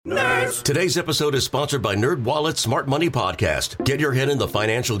Today's episode is sponsored by NerdWallet's Smart Money Podcast. Get your head in the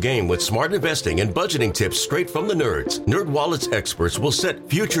financial game with smart investing and budgeting tips straight from the nerds. NerdWallet's experts will set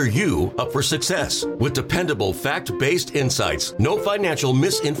future you up for success with dependable, fact-based insights. No financial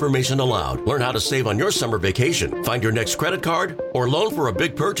misinformation allowed. Learn how to save on your summer vacation, find your next credit card, or loan for a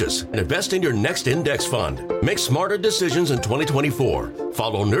big purchase, and invest in your next index fund. Make smarter decisions in 2024.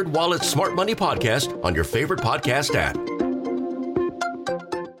 Follow NerdWallet's Smart Money Podcast on your favorite podcast app.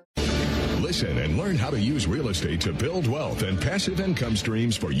 Listen and learn how to use real estate to build wealth and passive income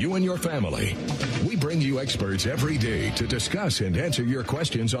streams for you and your family. We bring you experts every day to discuss and answer your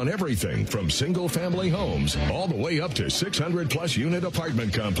questions on everything from single-family homes all the way up to 600-plus unit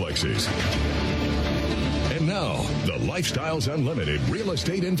apartment complexes. And now, the Lifestyles Unlimited Real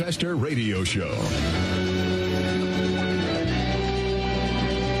Estate Investor Radio Show.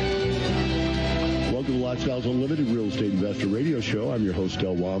 Welcome to Lifestyles Unlimited Real Estate Investor Radio Show. I'm your host,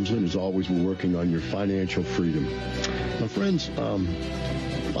 Del Wamslin. As always, we're working on your financial freedom. My friends,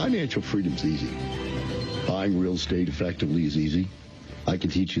 financial freedom's easy. Buying real estate effectively is easy. I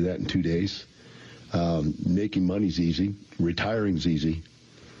can teach you that in 2 days. Making money's easy. Retiring's easy.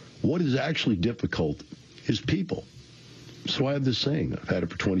 What is actually difficult is people. So I have this saying. I've had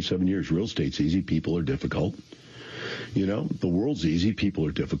it for 27 years. Real estate's easy. People are difficult. You know, the world's easy. People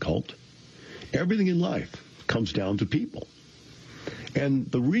are difficult. Everything in life comes down to people.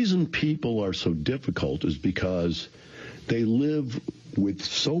 And the reason people are so difficult is because they live with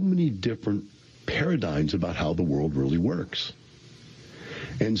so many different paradigms about how the world really works.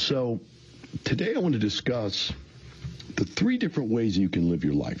 And so today I want to discuss the 3 different ways you can live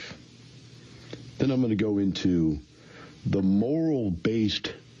your life. Then I'm going to go into the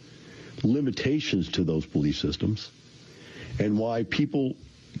moral-based limitations to those belief systems and why people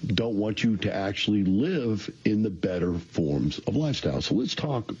don't want you to actually live in the better forms of lifestyle. So let's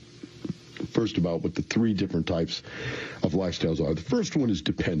talk first about what the 3 different types of lifestyles are. The first one is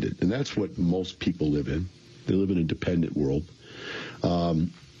dependent, and that's what most people live in. They live in a dependent world.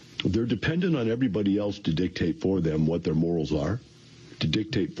 They're dependent on everybody else to dictate for them what their morals are, to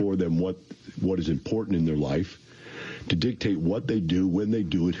dictate for them what is important in their life, to dictate what they do, when they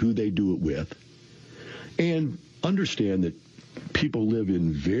do it, who they do it with, and understand that people live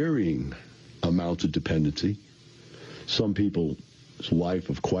in varying amounts of dependency. Some people's life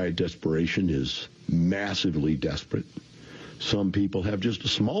of quiet desperation is massively desperate. Some people have just a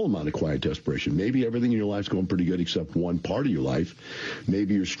small amount of quiet desperation. Maybe everything in your life's going pretty good except one part of your life.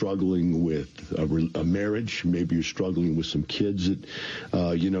 Maybe you're struggling with a marriage. Maybe you're struggling with some kids that,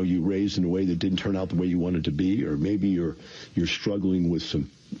 you raised in a way that didn't turn out the way you wanted to be. Or maybe you're struggling with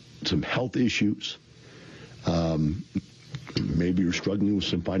some health issues. Maybe you're struggling with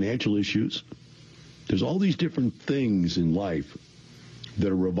some financial issues. There's all these different things in life that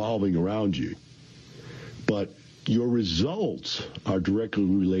are revolving around you. But your results are directly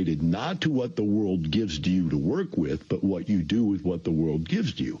related not to what the world gives to you to work with, but what you do with what the world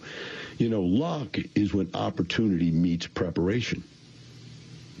gives to you. You know, luck is when opportunity meets preparation.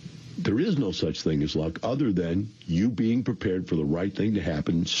 There is no such thing as luck other than you being prepared for the right thing to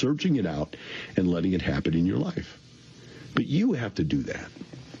happen, searching it out, and letting it happen in your life. But you have to do that.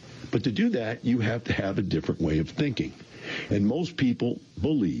 But to do that, you have to have a different way of thinking. And most people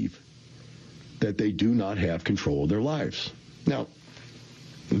believe that they do not have control of their lives. Now,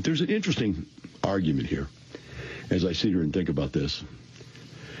 there's an interesting argument here as I sit here and think about this.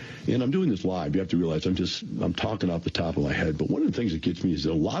 And I'm doing this live. You have to realize I'm talking off the top of my head. But one of the things that gets me is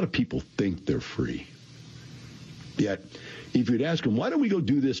that a lot of people think they're free. Yet, if you'd ask them, why don't we go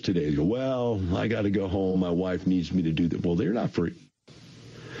do this today? They go, well, I got to go home. My wife needs me to do that. Well, they're not free.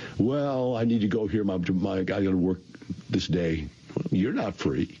 Well, I need to go here. I got to work this day. Well, you're not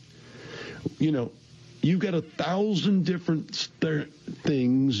free. You know, you've got 1,000 different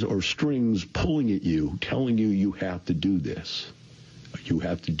things or strings pulling at you, telling you you have to do this. You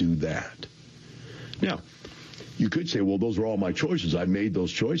have to do that. Now, you could say, well, those are all my choices. I made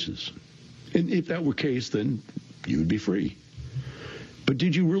those choices. And if that were the case, then you would be free. But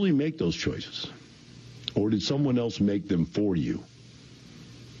did you really make those choices? Or did someone else make them for you?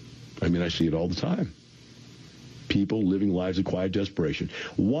 I mean, I see it all the time. People living lives of quiet desperation.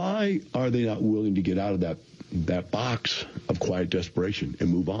 Why are they not willing to get out of that box of quiet desperation and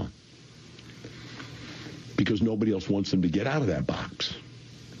move on? Because nobody else wants them to get out of that box.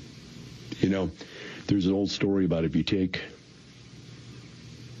 You know, there's an old story about if you take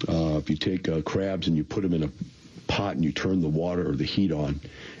crabs and you put them in a pot and you turn the water or the heat on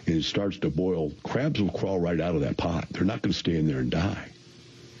and it starts to boil, crabs will crawl right out of that pot. They're not going to stay in there and die.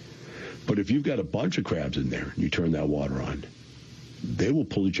 But if you've got a bunch of crabs in there and you turn that water on, they will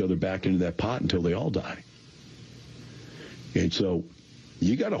pull each other back into that pot until they all die. And so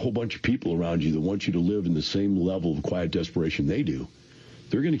you got a whole bunch of people around you that want you to live in the same level of quiet desperation they do.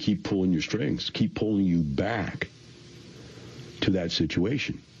 They're going to keep pulling your strings, keep pulling you back to that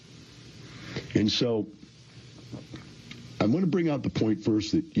situation. And so I'm going to bring out the point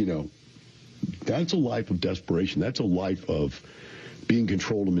first that, that's a life of desperation. That's a life of being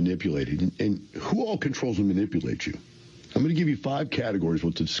controlled and manipulated. And who all controls and manipulates you? I'm going to give you 5 categories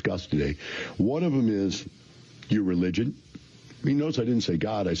what to discuss today. One of them is your religion. Notice I didn't say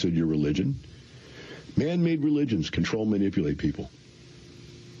God, I said your religion. Man-made religions control and manipulate people.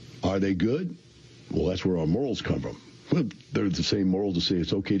 Are they good? Well, that's where our morals come from. Well, they're the same morals to say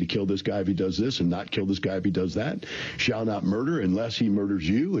it's okay to kill this guy if he does this and not kill this guy if he does that. Shall not murder unless he murders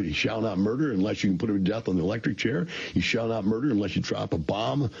you, and he shall not murder unless you can put him to death on the electric chair. You shall not murder unless you drop a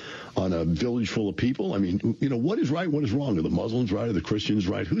bomb on a village full of people. What is right, what is wrong? Are the Muslims right? Are the Christians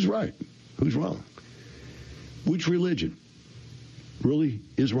right? Who's right? Who's wrong? Which religion really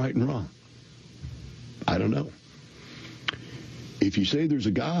is right and wrong? I don't know. If you say there's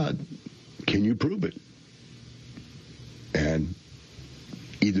a God, can you prove it? And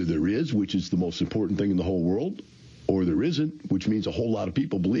either there is, which is the most important thing in the whole world, or there isn't, which means a whole lot of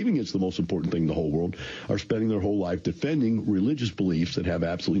people believing it's the most important thing in the whole world are spending their whole life defending religious beliefs that have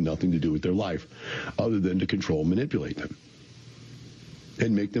absolutely nothing to do with their life other than to control and manipulate them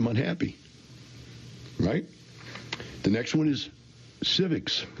and make them unhappy. Right? The next one is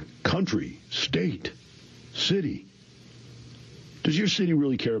civics, country, state, city. Does your city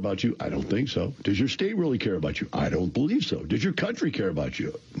really care about you? I don't think so. Does your state really care about you? I don't believe so. Does your country care about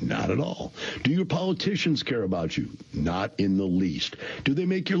you? Not at all. Do your politicians care about you? Not in the least. Do they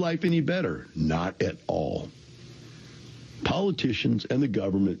make your life any better? Not at all. Politicians and the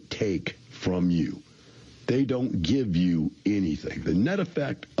government take from you. They don't give you anything. The net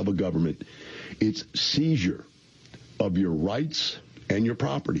effect of a government, it's seizure of your rights and your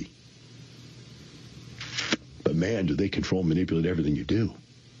property. But man, do they control and manipulate everything you do.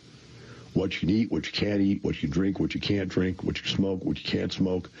 What you can eat, what you can't eat, what you can drink, what you can't drink, what you can smoke, what you can't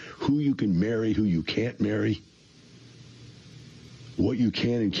smoke, who you can marry, who you can't marry, what you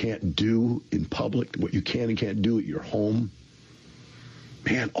can and can't do in public, what you can and can't do at your home.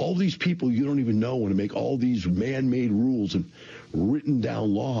 Man, all these people you don't even know want to make all these man-made rules and written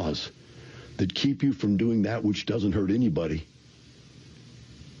down laws that keep you from doing that which doesn't hurt anybody.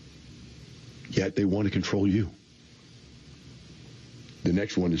 Yet they want to control you. The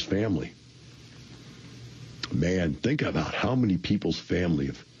next one is family. Man, think about how many people's family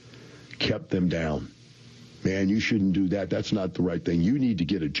have kept them down. Man, you shouldn't do that. That's not the right thing. You need to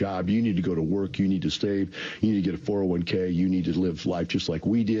get a job. You need to go to work. You need to save. You need to get a 401k. You need to live life just like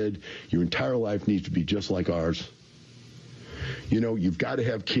we did. Your entire life needs to be just like ours. You've got to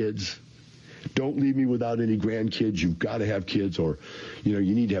have kids. Don't leave me without any grandkids. You've got to have kids, or, you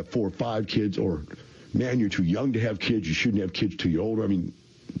need to have 4 or 5 kids, or, man, you're too young to have kids. You shouldn't have kids till you're older.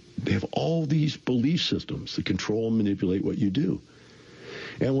 They have all these belief systems that control and manipulate what you do.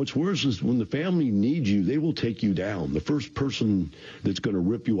 And what's worse is when the family needs you, they will take you down. The first person that's going to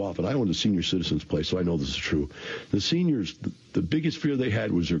rip you off, and I owned a senior citizens place, so I know this is true. The seniors, the biggest fear they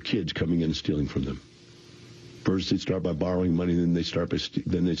had was their kids coming in and stealing from them. First, they'd start by borrowing money, then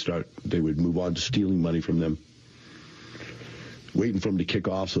they would move on to stealing money from them, waiting for them to kick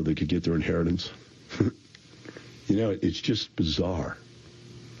off so they could get their inheritance. It's just bizarre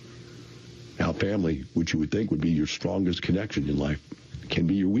how family, which you would think would be your strongest connection in life, can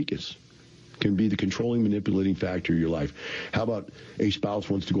be your weakest, can be the controlling, manipulating factor of your life. How about a spouse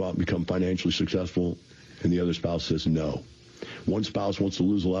wants to go out and become financially successful, and the other spouse says no? One spouse wants to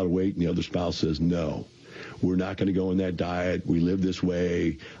lose a lot of weight, and the other spouse says no. We're not going to go on that diet. We live this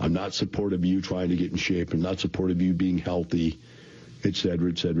way. I'm not supportive of you trying to get in shape. I'm not supportive of you being healthy, et cetera,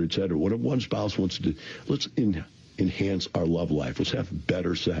 et cetera, et cetera. What if one spouse wants to do? Let's enhance our love life. Let's have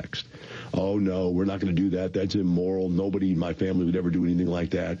better sex. Oh, no, we're not going to do that. That's immoral. Nobody in my family would ever do anything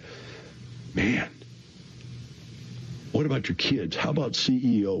like that. Man. What about your kids? How about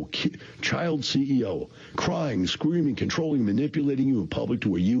CEO, child CEO, crying, screaming, controlling, manipulating you in public to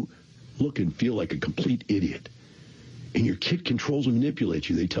where you look and feel like a complete idiot? And your kid controls and manipulates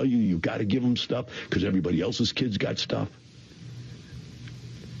you. They tell you you've got to give them stuff because everybody else's kids got stuff.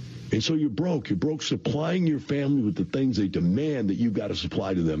 And so you're broke. You're broke supplying your family with the things they demand that you've got to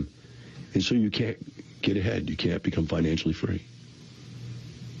supply to them. And so you can't get ahead. You can't become financially free.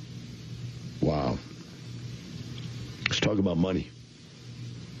 Wow. Let's talk about money.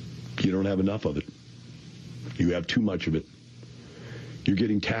 You don't have enough of it. You have too much of it. You're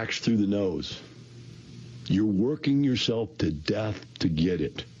getting taxed through the nose. You're working yourself to death to get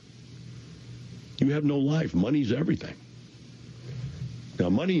it. You have no life. Money's everything. Now,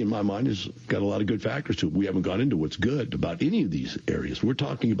 money, in my mind, has got a lot of good factors to it. We haven't gone into what's good about any of these areas. We're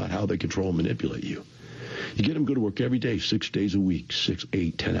talking about how they control and manipulate you. You get them to go to work every day, 6 days a week, 6,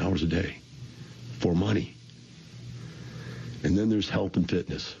 8, 10 hours a day for money. And then there's health and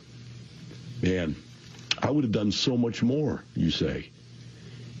fitness. Man, I would have done so much more, you say,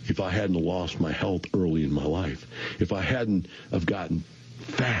 if I hadn't lost my health early in my life. If I hadn't have gotten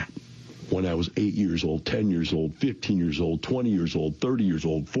fat when I was 8 years old, 10 years old, 15 years old, 20 years old, 30 years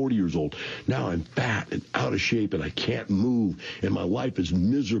old, 40 years old. Now I'm fat and out of shape and I can't move and my life is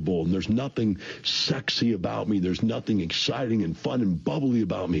miserable and there's nothing sexy about me. There's nothing exciting and fun and bubbly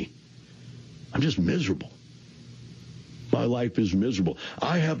about me. I'm just miserable. My life is miserable.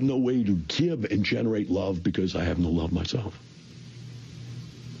 I have no way to give and generate love because I have no love myself.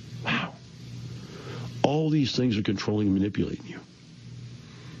 Wow. All these things are controlling and manipulating you.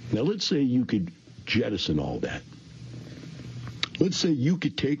 Now, let's say you could jettison all that. Let's say you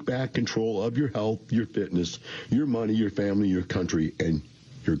could take back control of your health, your fitness, your money, your family, your country, and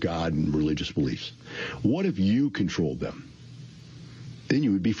your God and religious beliefs. What if you controlled them? Then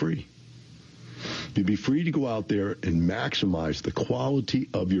you would be free. You'd be free to go out there and maximize the quality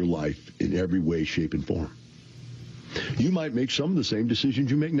of your life in every way, shape, and form. You might make some of the same decisions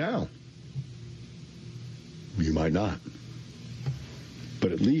you make now. You might not.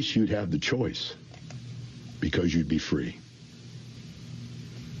 But at least you'd have the choice because you'd be free.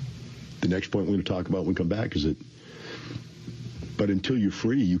 The next point we're going to talk about when we come back is that, but until you're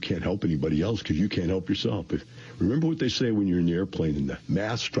free, you can't help anybody else because you can't help yourself. Remember what they say when you're in the airplane and the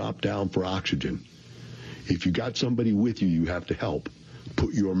masks drop down for oxygen. If you got somebody with you, you have to help.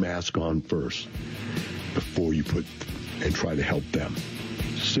 Put your mask on first before you put and try to help them.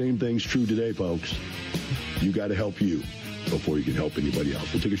 Same thing's true today, folks. You got to help you before you can help anybody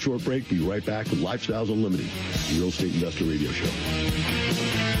else. We'll take a short break. Be right back with Lifestyles Unlimited, the Real Estate Investor Radio Show.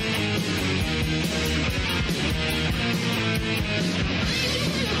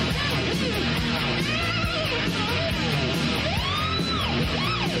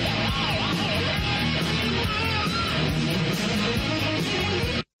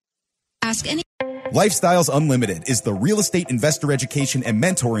 Ask any. Lifestyles Unlimited is the real estate investor education and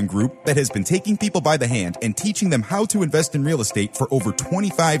mentoring group that has been taking people by the hand and teaching them how to invest in real estate for over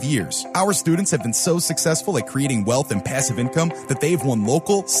 25 years. Our students have been so successful at creating wealth and passive income that they've won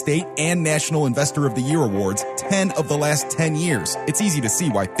local, state, and national Investor of the Year awards 10 of the last 10 years. It's easy to see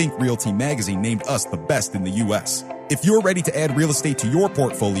why Think Realty magazine named us the best in the U.S. If you're ready to add real estate to your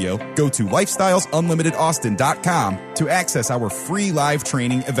portfolio, go to lifestylesunlimitedaustin.com to access our free live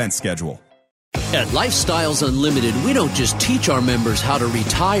training event schedule. At Lifestyles Unlimited, we don't just teach our members how to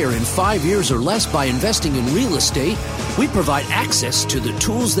retire in 5 years or less by investing in real estate. We provide access to the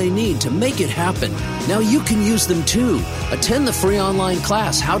tools they need to make it happen. Now you can use them too. Attend the free online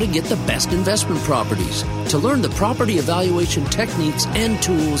class, How to Get the Best Investment Properties, to learn the property evaluation techniques and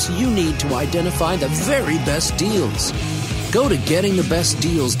tools you need to identify the very best deals. Go to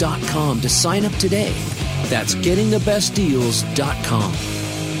gettingthebestdeals.com to sign up today. That's gettingthebestdeals.com.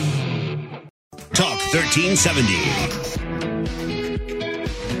 Talk 1370.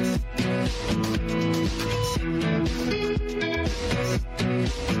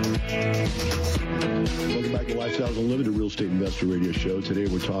 Welcome back to Lifestyles Unlimited, Real Estate Investor Radio Show. Today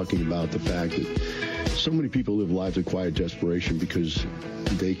we're talking about the fact that so many people live lives of quiet desperation because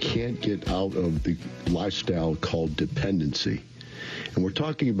they can't get out of the lifestyle called dependency. And we're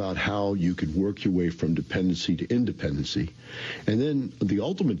talking about how you could work your way from dependency to independency. And then the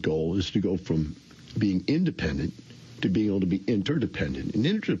ultimate goal is to go from being independent to being able to be interdependent. And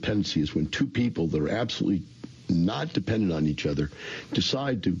interdependency is when two people that are absolutely not dependent on each other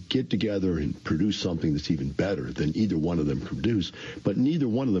decide to get together and produce something that's even better than either one of them can produce, but neither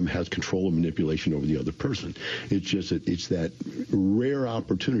one of them has control and manipulation over the other person. It's just that it's that rare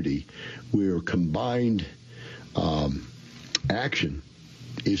opportunity where combined action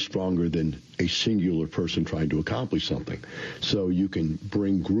is stronger than a singular person trying to accomplish something. So you can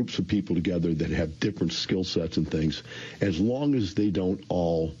bring groups of people together that have different skill sets and things, as long as they're not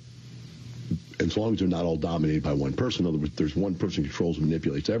all dominated by one person. In other words, there's one person who controls and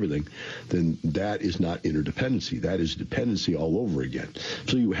manipulates everything, then that is not interdependency. That is dependency all over again.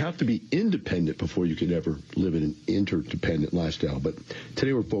 So you have to be independent before you can ever live in an interdependent lifestyle. But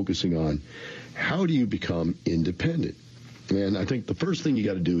today we're focusing on how do you become independent? And I think the first thing you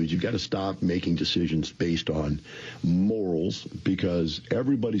got to do is you've got to stop making decisions based on morals, because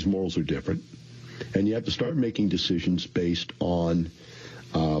everybody's morals are different. And you have to start making decisions based on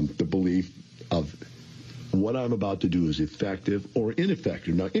the belief of what I'm about to do is effective or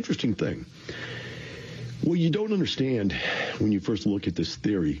ineffective. Now, interesting thing. What you don't understand when you first look at this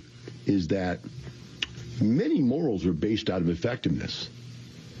theory is that many morals are based out of effectiveness.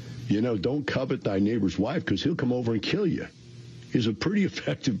 You know, don't covet thy neighbor's wife because he'll come over and kill you. Is a pretty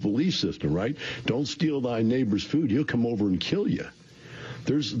effective belief system, right? Don't steal thy neighbor's food. He'll come over and kill you.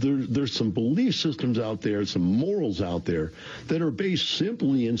 There's some belief systems out there, some morals out there that are based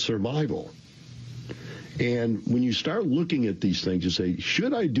simply in survival. And when you start looking at these things, you say,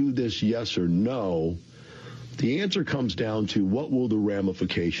 should I do this, yes or no? The answer comes down to what will the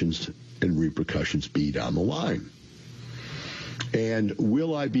ramifications and repercussions be down the line? And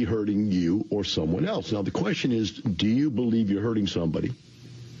will I be hurting you or someone else? Now, the question is, do you believe you're hurting somebody?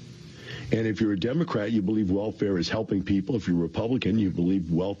 And if you're a Democrat, you believe welfare is helping people. If you're a Republican, you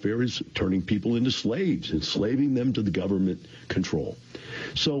believe welfare is turning people into slaves, enslaving them to the government control.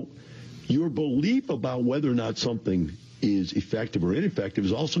 So your belief about whether or not something is effective or ineffective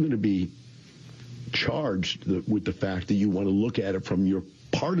is also going to be charged with the fact that you want to look at it from your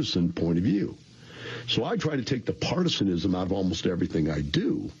partisan point of view. So I try to take the partisanism out of almost everything I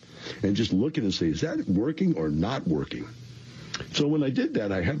do and just look at it and say, is that working or not working? So when I did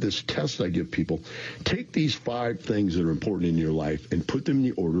that, I have this test I give people. Take these 5 things that are important in your life and put them in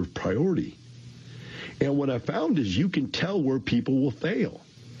the order of priority. And what I found is you can tell where people will fail.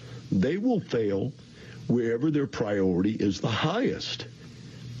 They will fail wherever their priority is the highest.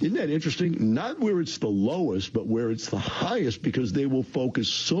 Isn't that interesting? Not where it's the lowest, but where it's the highest, because they will focus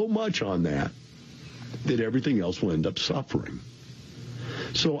so much on that everything else will end up suffering.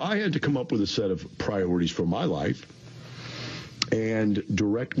 So I had to come up with a set of priorities for my life, and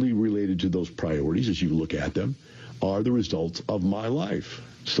directly related to those priorities, as you look at them, are the results of my life.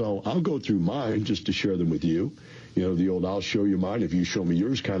 So I'll go through mine just to share them with you. You know, the old I'll show you mine if you show me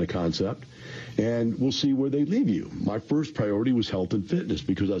yours kind of concept. And we'll see where they leave you. My first priority was health and fitness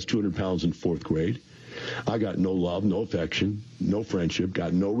because I was 200 pounds in 4th grade. I got no love, no affection, no friendship,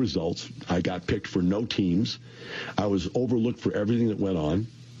 got no results. I got picked for no teams. I was overlooked for everything that went on.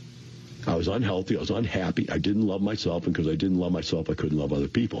 I was unhealthy. I was unhappy. I didn't love myself, and because I didn't love myself, I couldn't love other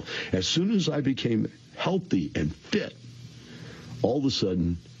people. As soon as I became healthy and fit, all of a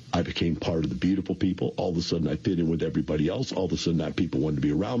sudden, I became part of the beautiful people. All of a sudden, I fit in with everybody else. All of a sudden, people wanted to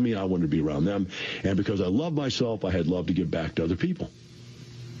be around me. I wanted to be around them. And because I loved myself, I had love to give back to other people.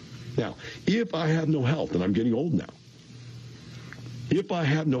 Now, if I have no health, and I'm getting old now, if I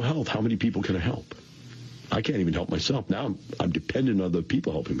have no health, how many people can I help? I can't even help myself. Now I'm dependent on other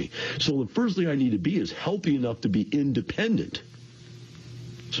people helping me. So the first thing I need to be is healthy enough to be independent.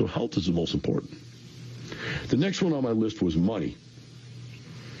 So health is the most important. The next one on my list was money.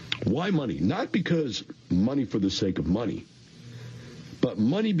 Why money? Not because money for the sake of money, but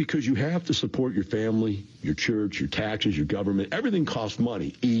money because you have to support your family, your church, your taxes, your government. Everything costs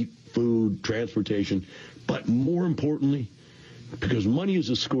money. Eat, food, transportation. But more importantly, because money is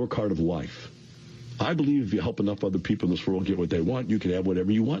a scorecard of life. I believe if you help enough other people in this world get what they want, you can have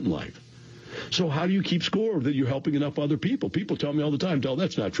whatever you want in life. So how do you keep score that you're helping enough other people? People tell me all the time, Del,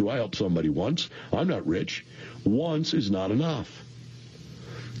 that's not true. I helped somebody once. I'm not rich. Once is not enough.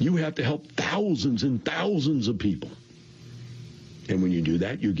 You have to help thousands and thousands of people. And when you do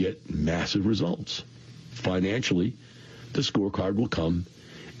that, you get massive results. Financially, the scorecard will come,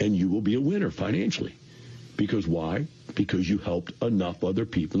 and you will be a winner financially. Because why? Because you helped enough other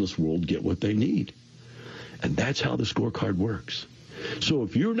people in this world get what they need. And that's how the scorecard works. So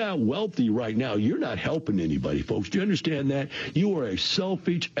if you're not wealthy right now, you're not helping anybody, folks. Do you understand that? You are a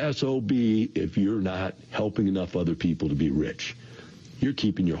selfish SOB if you're not helping enough other people to be rich. You're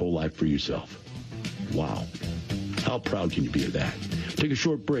keeping your whole life for yourself. Wow. How proud can you be of that? Take a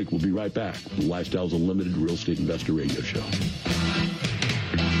short break. We'll be right back. The Lifestyles Unlimited Real Estate Investor Radio Show.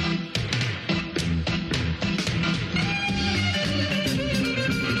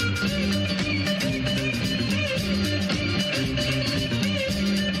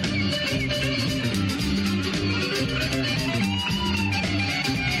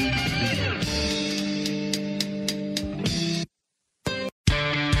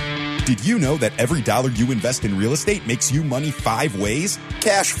 Did you know that every dollar you invest in real estate makes you money 5 ways?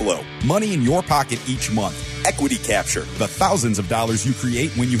 Cash flow, money in your pocket each month. Equity capture, the thousands of dollars you create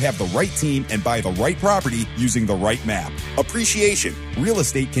when you have the right team and buy the right property using the right map. Appreciation, real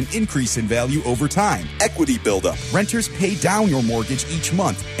estate can increase in value over time. Equity buildup, renters pay down your mortgage each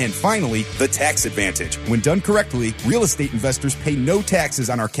month. And finally, the tax advantage. When done correctly, real estate investors pay no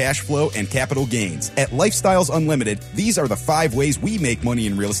taxes on our cash flow and capital gains. At Lifestyles Unlimited, these are the 5 ways we make money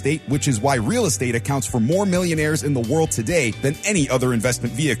in real estate, which is why real estate accounts for more millionaires in the world today than any other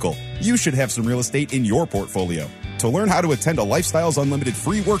investment vehicle. You should have some real estate in your portfolio. portfolio. To learn how to attend a Lifestyles Unlimited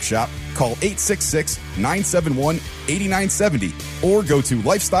free workshop, call 866-971-8970 or go to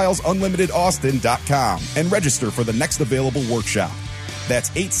lifestylesunlimitedaustin.com and register for the next available workshop. That's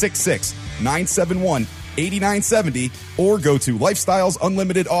 866-971-8970 or go to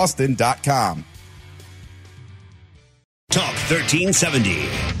lifestylesunlimitedaustin.com. Talk 1370.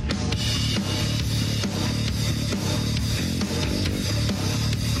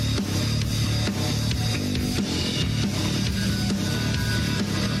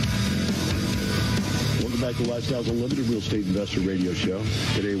 Back to Lifestyles Unlimited Real Estate Investor Radio Show.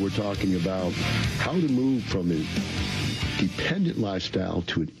 Today we're talking about how to move from a dependent lifestyle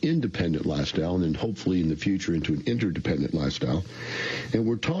to an independent lifestyle, and then hopefully in the future into an interdependent lifestyle. And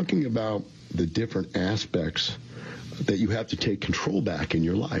we're talking about the different aspects that you have to take control back in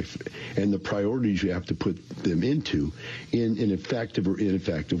your life and the priorities you have to put them into in an effective or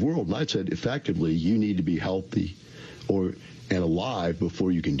ineffective world. And I said effectively, you need to be healthy and alive before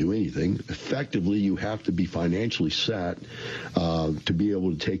you can do anything. Effectively, you have to be financially set to be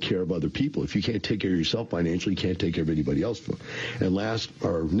able to take care of other people. If you can't take care of yourself financially, you can't take care of anybody else. And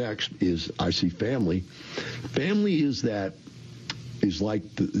next is I see family. Family is like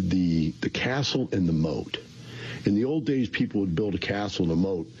the castle and the moat. In the old days, people would build a castle and a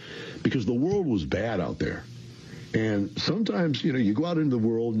moat because the world was bad out there. And sometimes, you go out into the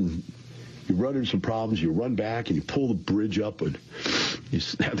world and you run into some problems, you run back and you pull the bridge up and you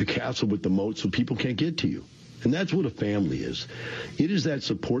have the castle with the moat so people can't get to you. And that's what a family is. It is that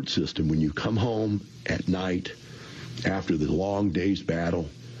support system when you come home at night after the long day's battle,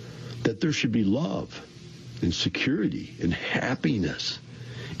 that there should be love and security and happiness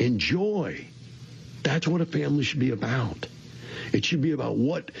and joy. That's what a family should be about. It should be about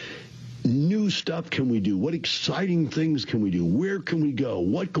what new stuff can we do? What exciting things can we do? Where can we go?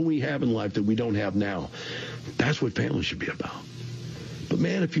 What can we have in life that we don't have now? That's what family should be about. But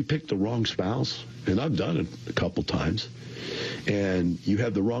man, if you pick the wrong spouse, and I've done it a couple times, and you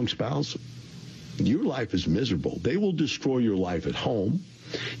have the wrong spouse, your life is miserable. They will destroy your life at home.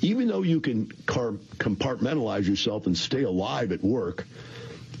 Even though you can compartmentalize yourself and stay alive at work,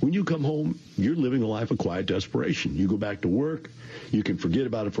 when you come home, you're living a life of quiet desperation. You go back to work, you can forget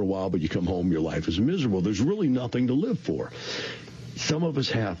about it for a while, but you come home, your life is miserable. There's really nothing to live for. Some of us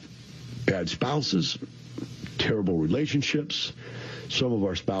have bad spouses, terrible relationships. Some of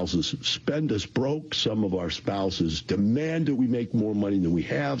our spouses spend us broke. Some of our spouses demand that we make more money than we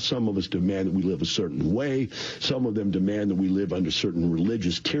have. Some of us demand that we live a certain way. Some of them demand that we live under certain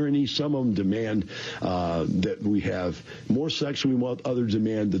religious tyranny. Some of them demand that we have more sex than we want. Others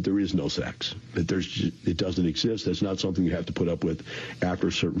demand that there is no sex, that it doesn't exist. That's not something you have to put up with after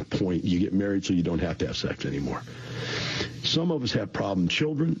a certain point. You get married so you don't have to have sex anymore. Some of us have problem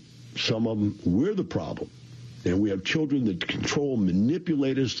children. Some of them, we're the problem. And we have children that control,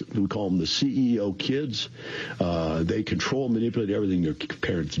 manipulate us. We call them the CEO kids. They control, manipulate everything their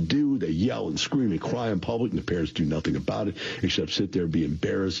parents do. They yell and scream and cry in public, and the parents do nothing about it except sit there, be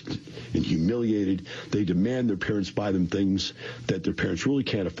embarrassed and humiliated. They demand their parents buy them things that their parents really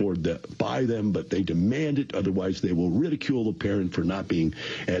can't afford to buy them, but they demand it. Otherwise, they will ridicule the parent for not being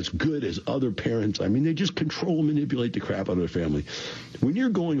as good as other parents. I mean, they just control and manipulate the crap out of their family. When you're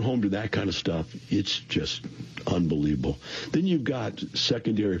going home to that kind of stuff, it's just unbelievable. Then you've got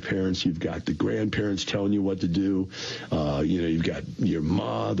secondary parents. You've got the grandparents telling you what to do. You've got your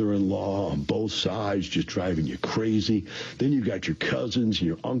mother-in-law on both sides just driving you crazy. Then you've got your cousins and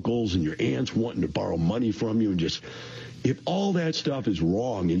your uncles and your aunts wanting to borrow money from you. And just, if all that stuff is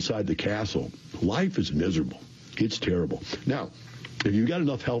wrong inside the castle, life is miserable. It's terrible. Now, if you've got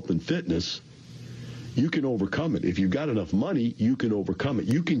enough health and fitness, you can overcome it. If you've got enough money, you can overcome it.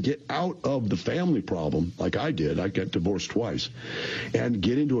 You can get out of the family problem like I did. I got divorced twice. And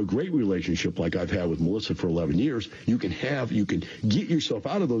get into a great relationship like I've had with Melissa for 11 years. You can get yourself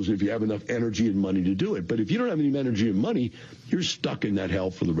out of those if you have enough energy and money to do it. But if you don't have any energy and money, you're stuck in that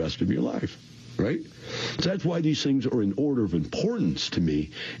hell for the rest of your life, right? So that's why these things are in order of importance to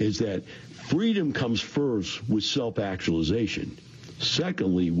me, is that freedom comes first with self-actualization.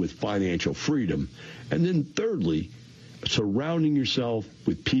 Secondly, with financial freedom. And then thirdly, surrounding yourself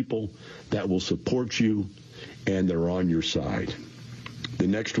with people that will support you and that are on your side. The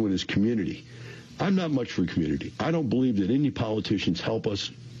next one is community. I'm not much for community. I don't believe that any politicians help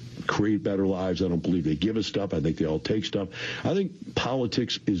us create better lives. I don't believe they give us stuff. I think they all take stuff. I think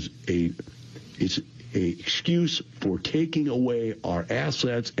politics is a excuse for taking away our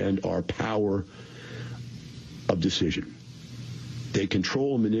assets and our power of decision. They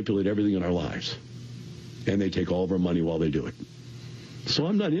control and manipulate everything in our lives, and they take all of our money while they do it. So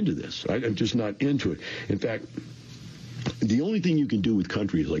I'm not into this. I'm just not into it. In fact, the only thing you can do with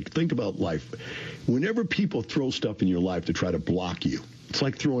country is, like, think about life. Whenever people throw stuff in your life to try to block you, it's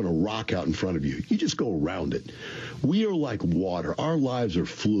like throwing a rock out in front of you. You just go around it. We are like water. Our lives are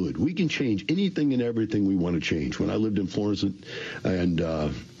fluid. We can change anything and everything we want to change. When I lived in Florissant and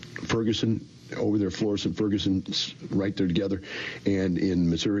Ferguson, over there, Florissant, Ferguson, right there together, and in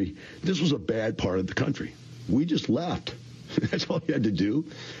Missouri, this was a bad part of the country. We just left. That's all you had to do.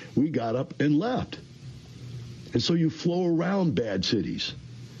 We got up and left. And so you flow around bad cities.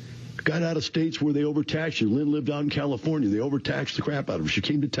 Got out of states where they overtaxed you. Lynn lived out in California. They overtaxed the crap out of her. She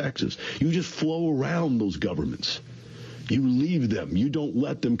came to Texas. You just flow around those governments. You leave them. You don't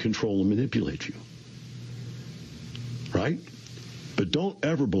let them control and manipulate you. Right? But don't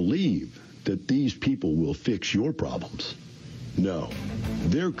ever believe that these people will fix your problems. No.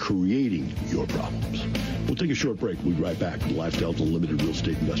 They're creating your problems. We'll take a short break. We'll be right back to the Lifestyles Unlimited Real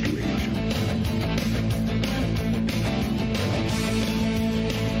Estate Investor Radio Show.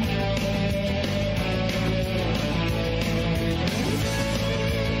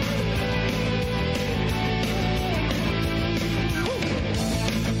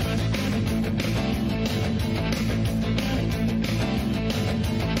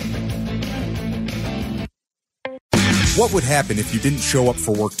 What would happen if you didn't show up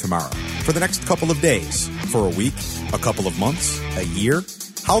for work tomorrow? For the next couple of days? For a week? A couple of months? A year?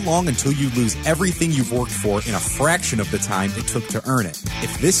 How long until you lose everything you've worked for in a fraction of the time it took to earn it?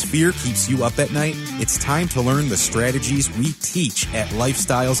 If this fear keeps you up at night, it's time to learn the strategies we teach at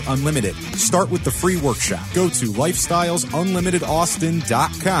Lifestyles Unlimited. Start with the free workshop. Go to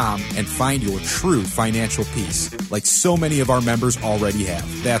lifestylesunlimitedaustin.com and find your true financial peace, like so many of our members already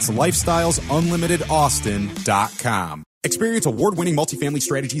have. That's lifestylesunlimitedaustin.com. Experience award-winning multifamily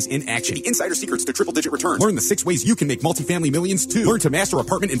strategies in action. The insider secrets to triple-digit returns. Learn the 6 ways you can make multifamily millions, too. Learn to master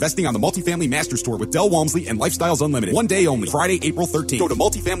apartment investing on the Multifamily Masters Tour with Del Walmsley and Lifestyles Unlimited. One day only. Friday, April 13th. Go to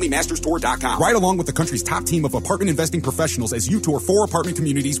multifamilymasterstour.com. Ride along with the country's top team of apartment investing professionals as you tour 4 apartment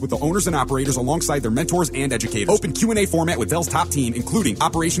communities with the owners and operators alongside their mentors and educators. Open Q&A format with Del's top team, including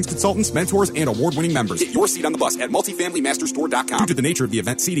operations consultants, mentors, and award-winning members. Get your seat on the bus at multifamilymasterstour.com. Due to the nature of the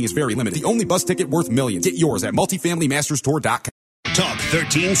event, seating is very limited. The only bus ticket worth millions. Get yours at multifamilymasterstour.com. Talk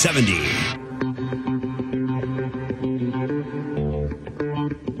 1370.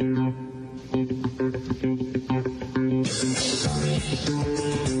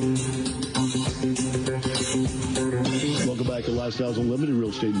 Welcome back to Lifestyles Unlimited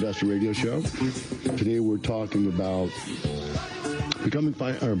Real Estate Investor Radio Show. Today we're talking about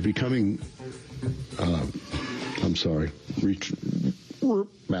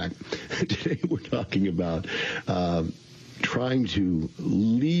Today we're talking about trying to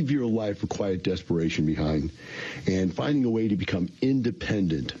leave your life of quiet desperation behind and finding a way to become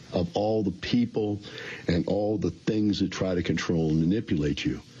independent of all the people and all the things that try to control and manipulate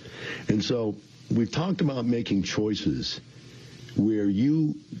you. And so we've talked about making choices where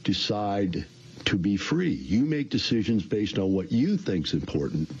you decide to be free. You make decisions based on what you think is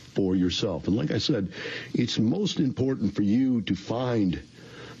important for yourself. And like I said, it's most important for you to find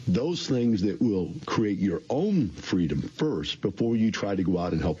those things that will create your own freedom first before you try to go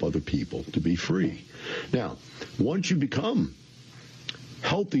out and help other people to be free. Now, once you become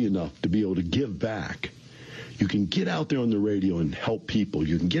healthy enough to be able to give back, you can get out there on the radio and help people.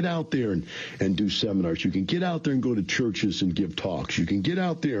 You can get out there and do seminars. You can get out there and go to churches and give talks. You can get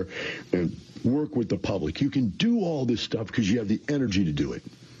out there and work with the public. You can do all this stuff because you have the energy to do it.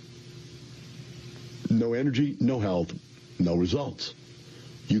 No energy, no health, no results.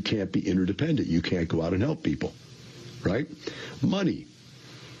 You can't be interdependent. You can't go out and help people, right? Money.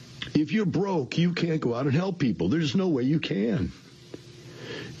 If you're broke, you can't go out and help people. There's no way you can.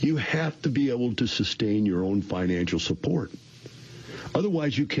 You have to be able to sustain your own financial support.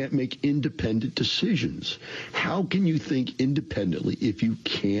 Otherwise, you can't make independent decisions. How can you think independently if you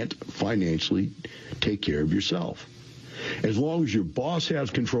can't financially take care of yourself? As long as your boss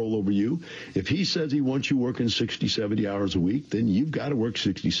has control over you, if he says he wants you working 60, 70 hours a week, then you've got to work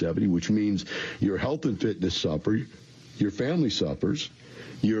 60, 70, which means your health and fitness suffer, your family suffers,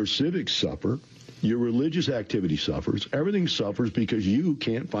 your civics suffer, your religious activity suffers. Everything suffers because you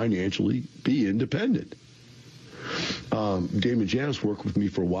can't financially be independent. Damon Janis worked with me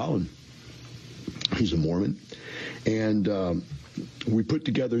for a while, and he's a Mormon. And we put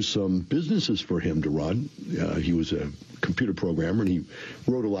together some businesses for him to run. He was a computer programmer, and he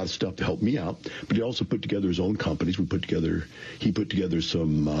wrote a lot of stuff to help me out. But he also put together his own companies. He put together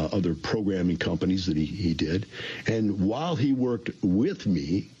some other programming companies that he did. And while he worked with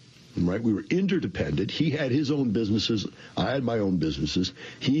me, right? We were interdependent. He had his own businesses. I had my own businesses.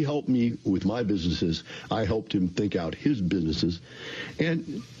 He helped me with my businesses. I helped him think out his businesses.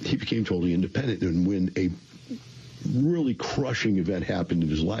 And he became totally independent. And when a really crushing event happened in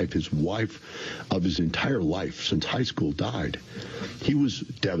his life, his wife of his entire life since high school died, he was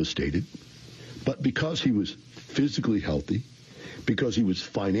devastated. But because he was physically healthy, because he was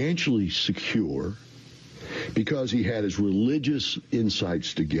financially secure, because he had his religious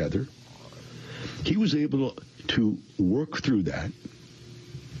insights together, he was able to work through that,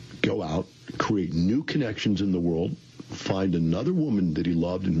 go out, create new connections in the world, find another woman that he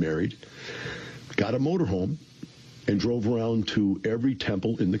loved and married, got a motorhome, and drove around to every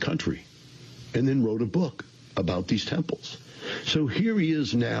temple in the country, and then wrote a book about these temples. So here he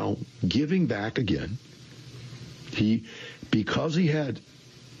is now giving back again. Because he had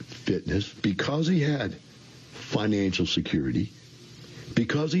fitness, because he had financial security,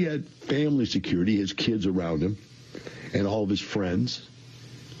 because he had family security, his kids around him, and all of his friends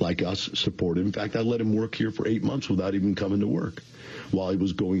like us support him. In fact, I let him work here for 8 months without even coming to work while he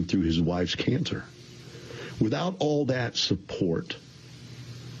was going through his wife's cancer. Without all that support,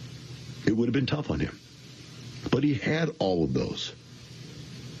 it would have been tough on him. But he had all of those.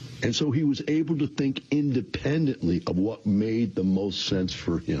 And so he was able to think independently of what made the most sense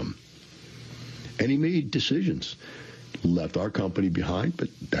for him. And he made decisions. Left our company behind, but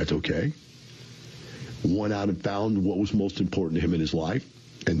that's okay. Went out and found what was most important to him in his life,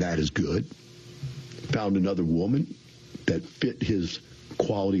 and that is good. Found another woman that fit his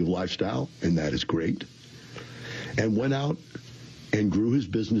quality of lifestyle, and that is great. And went out and grew his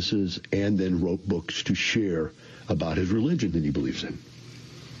businesses and then wrote books to share about his religion that he believes in.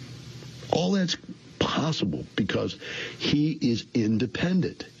 All that's possible because he is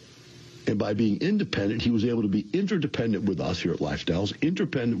independent. And by being independent, he was able to be interdependent with us here at Lifestyles,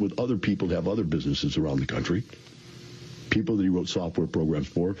 interdependent with other people that have other businesses around the country, people that he wrote software programs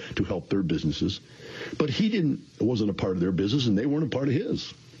for to help their businesses. But he wasn't a part of their business, and they weren't a part of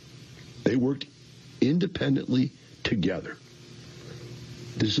his. They worked independently together.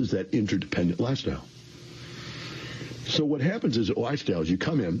 This is that interdependent lifestyle. So what happens is at Lifestyles, you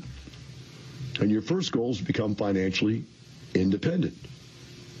come in, and your first goal is to become financially independent.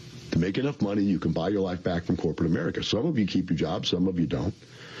 To make enough money, you can buy your life back from corporate America. Some of you keep your job, some of you don't.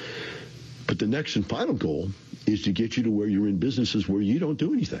 But the next and final goal is to get you to where you're in businesses where you don't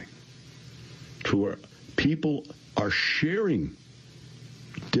do anything. To where people are sharing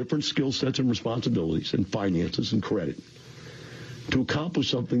different skill sets and responsibilities and finances and credit to accomplish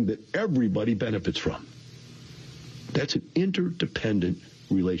something that everybody benefits from. That's an interdependent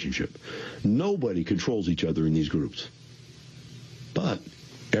relationship. Nobody controls each other in these groups, but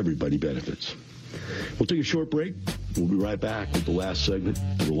everybody benefits. We'll take a short break. We'll be right back with the last segment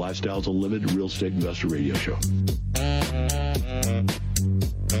of the Lifestyles Unlimited Real Estate Investor Radio Show.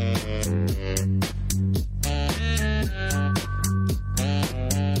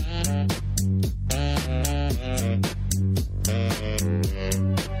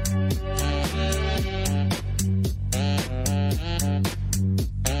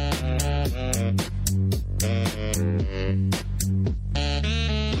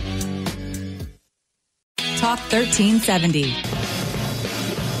 Talk 1370.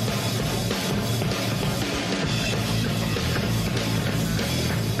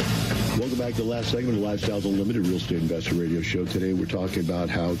 Welcome back to the last segment of Lifestyles Unlimited Real Estate Investor Radio Show. Today we're talking about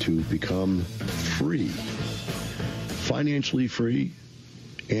how to become free, financially free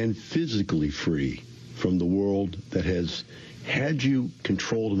and physically free from the world that has had you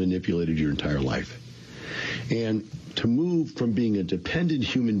controlled and manipulated your entire life. And to move from being a dependent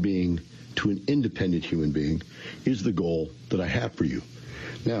human being to an independent human being is the goal that I have for you.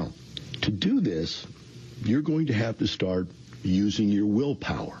 Now, to do this, you're going to have to start using your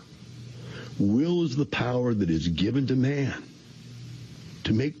willpower. Will is the power that is given to man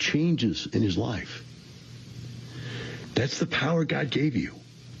to make changes in his life. That's the power God gave you.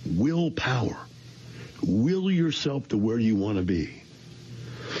 Willpower. Will yourself to where you want to be.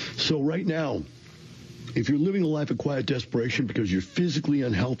 So right now, if you're living a life of quiet desperation because you're physically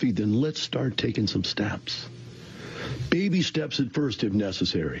unhealthy, then let's start taking some steps. Baby steps at first if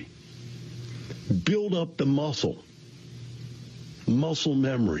necessary. Build up the muscle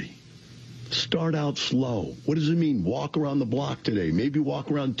memory. Start out slow. What does it mean? Walk around the block today. Maybe walk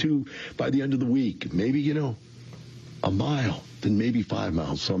around 2 by the end of the week. Maybe, a mile, then maybe 5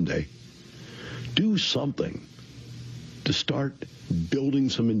 miles someday. Do something to start building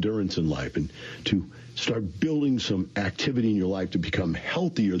some endurance in life and to start building some activity in your life to become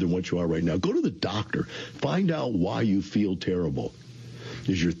healthier than what you are right now. Go to the doctor. Find out why you feel terrible.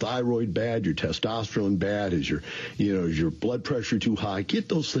 Is your thyroid bad? Your testosterone bad? Is your blood pressure too high? Get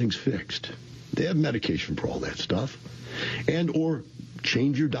those things fixed. They have medication for all that stuff. And or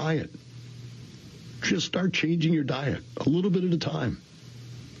change your diet. Just start changing your diet a little bit at a time.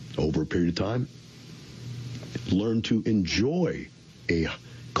 Over a period of time, learn to enjoy a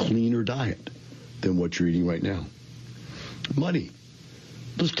cleaner diet than what you're eating right now. Money.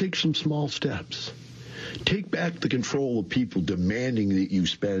 Let's take some small steps. Take back the control of people demanding that you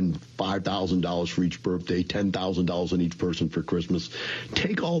spend $5,000 for each birthday, $10,000 on each person for Christmas.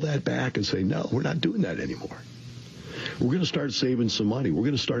 Take all that back and say, no, we're not doing that anymore. We're going to start saving some money. We're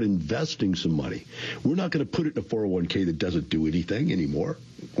going to start investing some money. We're not going to put it in a 401k that doesn't do anything anymore,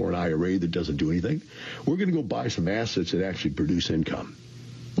 or an IRA that doesn't do anything. We're going to go buy some assets that actually produce income.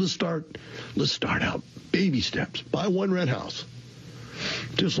 Let's start out. Baby steps. Buy one rent house.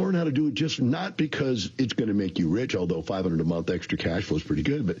 Just learn how to do it, just not because it's going to make you rich, although $500 a month extra cash flow is pretty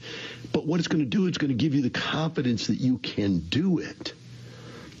good, but what it's going to do, it's going to give you the confidence that you can do it,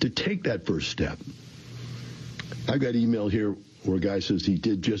 to take that first step. I got email here where a guy says he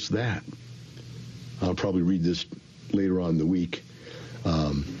did just that. I'll probably read this later on in the week.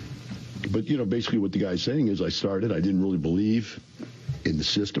 But, basically what the guy's saying is I didn't really believe in the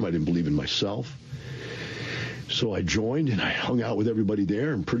system. I didn't believe in myself. So I joined and I hung out with everybody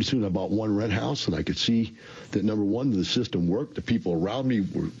there, and pretty soon I bought one rent house, and I could see that, number one, the system worked. The people around me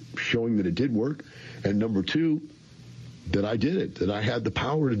were showing that it did work. And number two, that I did it, that I had the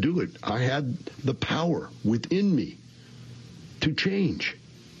power to do it. I had the power within me to change.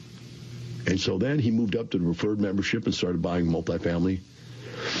 And so then he moved up to the preferred membership and started buying multifamily.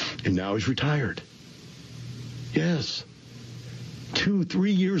 And now he's retired. Yes.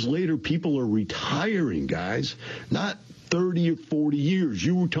 2-3 years later, people are retiring, guys. Not 30 or 40 years.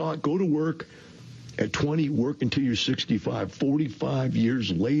 You were taught, go to work at 20, work until you're 65. 45 years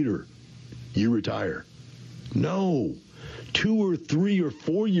later, you retire. No. 2 or 3 or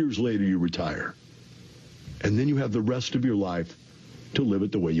 4 years later, you retire. And then you have the rest of your life to live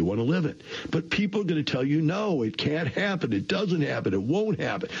it the way you want to live it. But people are going to tell you, no, it can't happen. It doesn't happen. It won't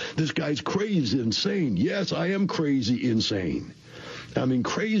happen. This guy's crazy, insane. Yes, I am crazy, insane. I mean,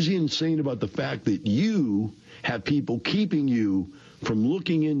 crazy, insane about the fact that you have people keeping you from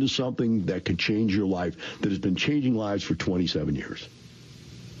looking into something that could change your life, that has been changing lives for 27 years.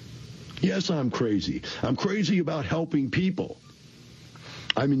 Yes, I'm crazy. I'm crazy about helping people.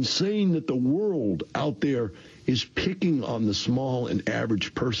 I'm insane that the world out there is picking on the small and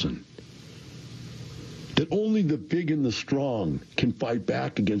average person. That only the big and the strong can fight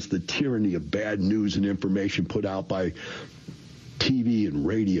back against the tyranny of bad news and information put out by TV and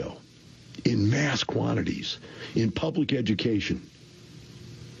radio in mass quantities, in public education.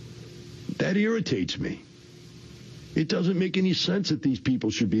 That irritates me. It doesn't make any sense that these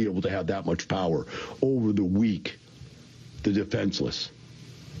people should be able to have that much power over the weak, the defenseless,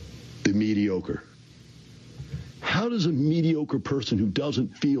 the mediocre. How does a mediocre person who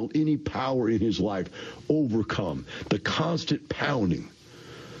doesn't feel any power in his life overcome the constant pounding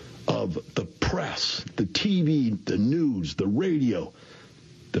of the press, the TV, the news, the radio,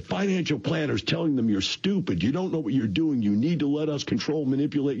 the financial planners telling them you're stupid, you don't know what you're doing, you need to let us control,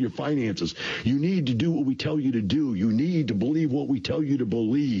 manipulate your finances, you need to do what we tell you to do, you need to believe what we tell you to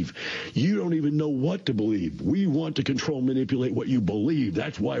believe, you don't even know what to believe, we want to control, manipulate what you believe,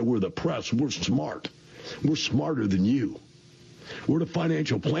 that's why we're the press, we're smart, we're smarter than you, we're the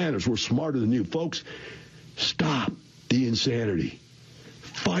financial planners, we're smarter than you. Folks, stop the insanity.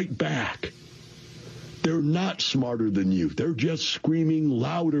 Fight back. They're not smarter than you. They're just screaming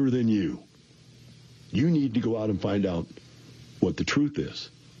louder than you. You need to go out and find out what the truth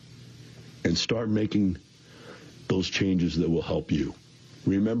is and start making those changes that will help you.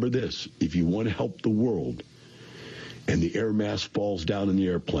 Remember this, if you want to help the world and the air mask falls down in the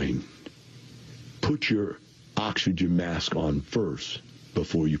airplane, put your oxygen mask on first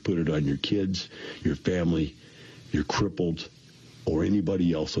before you put it on your kids, your family, your crippled, or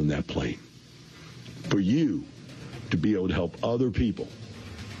anybody else on that plane. For you to be able to help other people,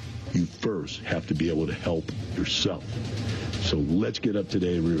 you first have to be able to help yourself. So let's get up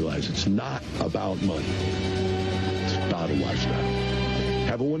today and realize it's not about money. It's about a lifestyle.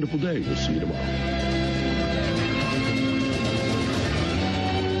 Have a wonderful day. We'll see you tomorrow.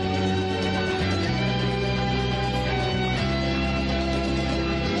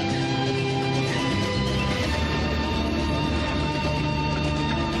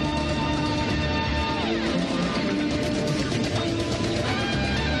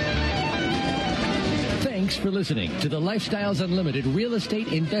 For listening to the Lifestyles Unlimited Real Estate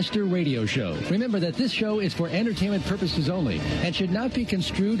Investor Radio Show. Remember that this show is for entertainment purposes only and should not be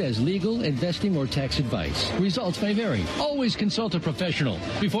construed as legal, investing, or tax advice. Results may vary. Always consult a professional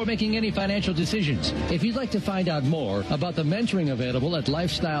before making any financial decisions. If you'd like to find out more about the mentoring available at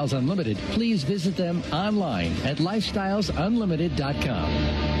Lifestyles Unlimited, please visit them online at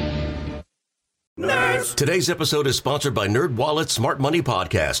lifestylesunlimited.com. Nerds. Today's episode is sponsored by NerdWallet's Smart Money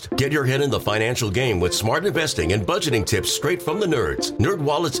Podcast. Get your head in the financial game with smart investing and budgeting tips straight from the nerds.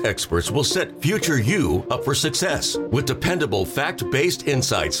 NerdWallet's experts will set future you up for success with dependable, fact-based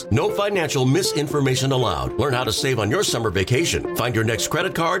insights. No financial misinformation allowed. Learn how to save on your summer vacation, find your next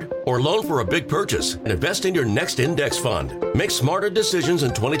credit card or loan for a big purchase, and invest in your next index fund. Make smarter decisions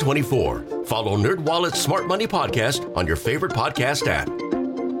in 2024. Follow NerdWallet's Smart Money Podcast on your favorite podcast app.